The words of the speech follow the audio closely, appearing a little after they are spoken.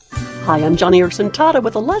Hi, I'm Joni Eareckson Tada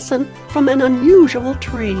with a lesson from an unusual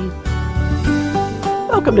tree.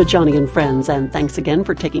 Welcome to Joni and Friends, and thanks again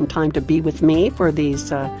for taking time to be with me for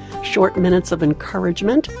these short minutes of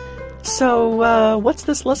encouragement. So, what's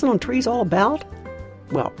this lesson on trees all about?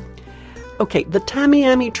 Well, okay, the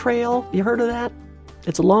Tamiami Trail, you heard of that?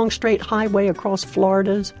 It's a long, straight highway across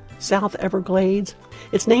Florida's South Everglades.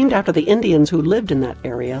 It's named after the Indians who lived in that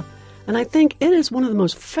area, and I think it is one of the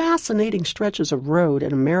most fascinating stretches of road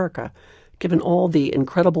in America, given all the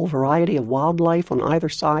incredible variety of wildlife on either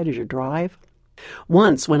side as you drive.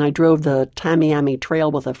 Once, when I drove the Tamiami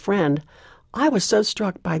Trail with a friend, I was so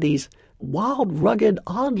struck by these wild, rugged,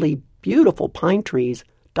 oddly beautiful pine trees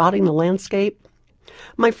dotting the landscape.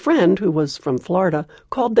 My friend, who was from Florida,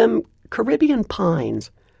 called them Caribbean pines.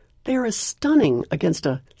 They are as stunning against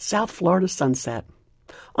a South Florida sunset.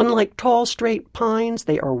 Unlike tall, straight pines,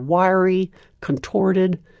 they are wiry,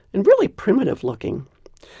 contorted, and really primitive looking.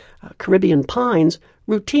 Caribbean pines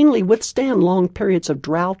routinely withstand long periods of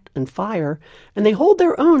drought and fire, and they hold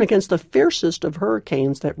their own against the fiercest of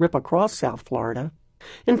hurricanes that rip across South Florida.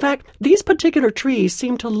 In fact, these particular trees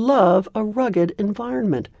seem to love a rugged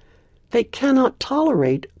environment. They cannot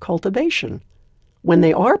tolerate cultivation. When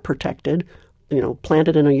they are protected,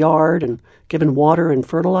 planted in a yard and given water and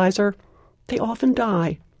fertilizer, they often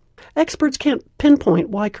die. Experts can't pinpoint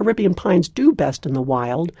why Caribbean pines do best in the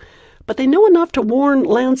wild, but they know enough to warn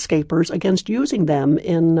landscapers against using them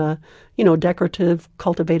in, decorative,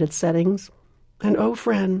 cultivated settings. And oh,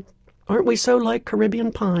 friend, aren't we so like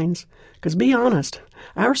Caribbean pines? Because be honest,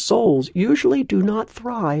 our souls usually do not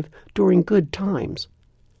thrive during good times.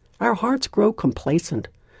 Our hearts grow complacent.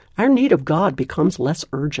 Our need of God becomes less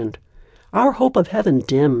urgent. Our hope of heaven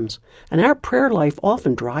dims, and our prayer life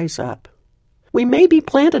often dries up. We may be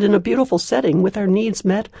planted in a beautiful setting with our needs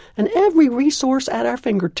met and every resource at our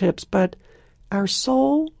fingertips, but our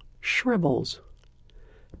soul shrivels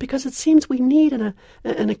because it seems we need an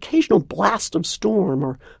occasional blast of storm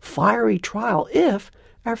or fiery trial if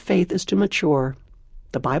our faith is to mature.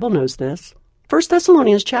 The Bible knows this. 1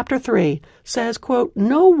 Thessalonians chapter 3 says, quote,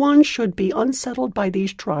 "No one should be unsettled by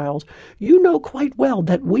these trials. You know quite well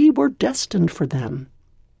that we were destined for them."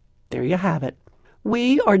 There you have it.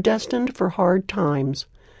 We are destined for hard times.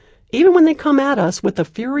 Even when they come at us with the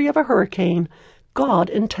fury of a hurricane, God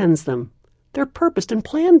intends them. They're purposed and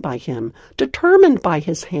planned by Him, determined by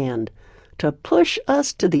His hand, to push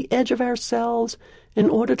us to the edge of ourselves in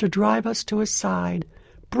order to drive us to His side,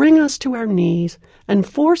 bring us to our knees, and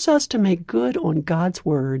force us to make good on God's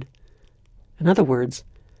word. In other words,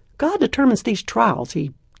 God determines these trials.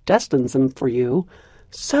 He destines them for you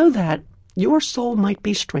so that your soul might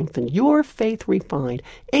be strengthened, your faith refined,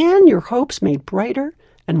 and your hopes made brighter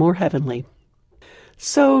and more heavenly.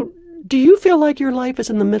 So, do you feel like your life is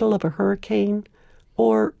in the middle of a hurricane?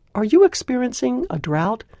 Or are you experiencing a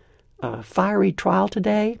drought, a fiery trial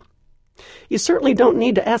today? You certainly don't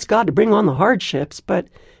need to ask God to bring on the hardships, but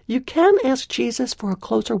you can ask Jesus for a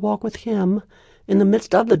closer walk with Him in the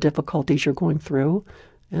midst of the difficulties you're going through,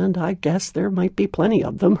 and I guess there might be plenty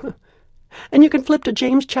of them. And you can flip to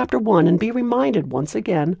James chapter 1 and be reminded once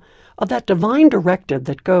again of that divine directive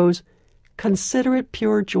that goes, "Consider it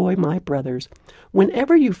pure joy, my brothers,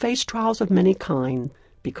 whenever you face trials of many kinds,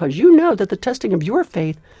 because you know that the testing of your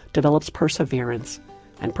faith develops perseverance.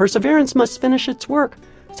 And perseverance must finish its work,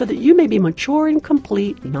 so that you may be mature and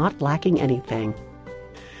complete, not lacking anything."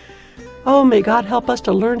 Oh, may God help us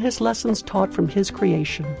to learn His lessons taught from His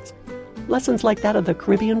creations. Lessons like that of the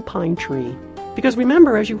Caribbean pine tree. Because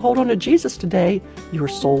remember, as you hold on to Jesus today, your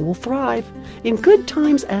soul will thrive in good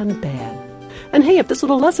times and bad. And hey, if this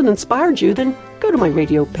little lesson inspired you, then go to my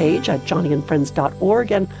radio page at joniandfriends.org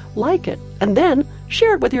and like it, and then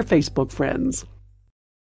share it with your Facebook friends.